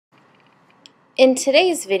In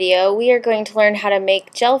today's video, we are going to learn how to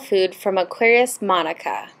make gel food from Aquarius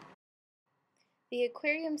monica. The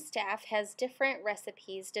aquarium staff has different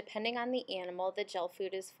recipes depending on the animal the gel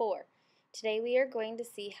food is for. Today we are going to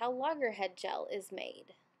see how loggerhead gel is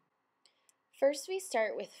made. First we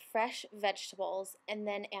start with fresh vegetables and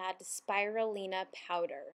then add spirulina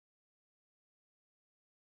powder.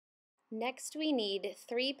 Next we need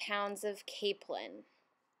 3 pounds of capelin.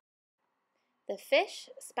 The fish,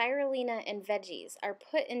 spirulina, and veggies are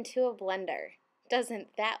put into a blender.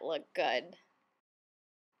 Doesn't that look good?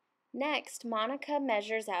 Next, Monica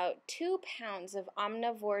measures out 2 pounds of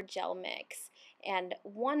omnivore gel mix and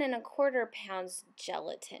 1¼ pounds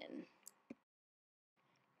gelatin.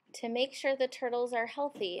 To make sure the turtles are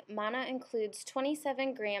healthy, Mana includes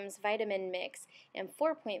 27 grams vitamin mix and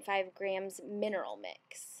 4.5 grams mineral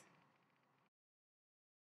mix.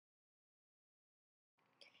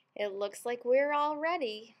 It looks like we're all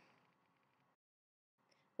ready.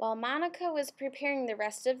 While Monica was preparing the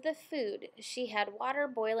rest of the food, she had water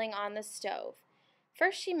boiling on the stove.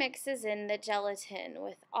 First she mixes in the gelatin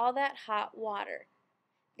with all that hot water.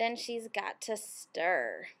 Then she's got to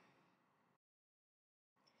stir.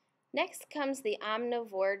 Next comes the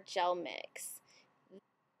omnivore gel mix.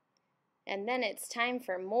 And then it's time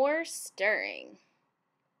for more stirring.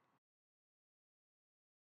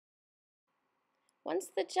 Once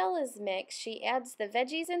the gel is mixed, she adds the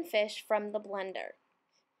veggies and fish from the blender.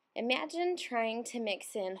 Imagine trying to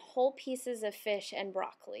mix in whole pieces of fish and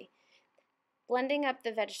broccoli. Blending up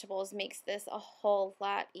the vegetables makes this a whole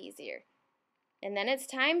lot easier. And then it's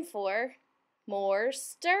time for more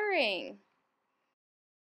stirring.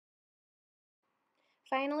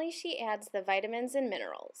 Finally, she adds the vitamins and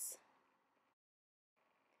minerals.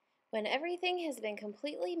 When everything has been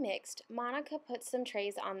completely mixed, Monica puts some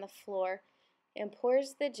trays on the floor and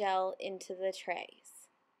pours the gel into the trays.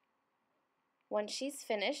 Once she's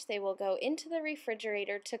finished, they will go into the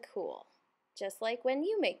refrigerator to cool, just like when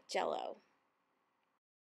you make Jell-O.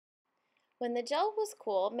 When the gel was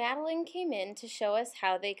cool, Madeline came in to show us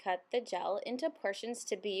how they cut the gel into portions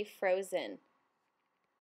to be frozen.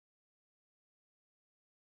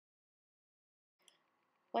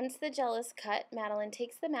 Once the gel is cut, Madeline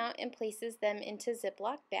takes them out and places them into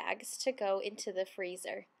Ziploc bags to go into the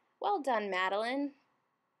freezer. Well done, Madeline!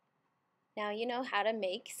 Now you know how to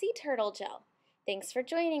make sea turtle gel. Thanks for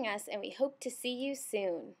joining us, and we hope to see you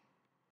soon.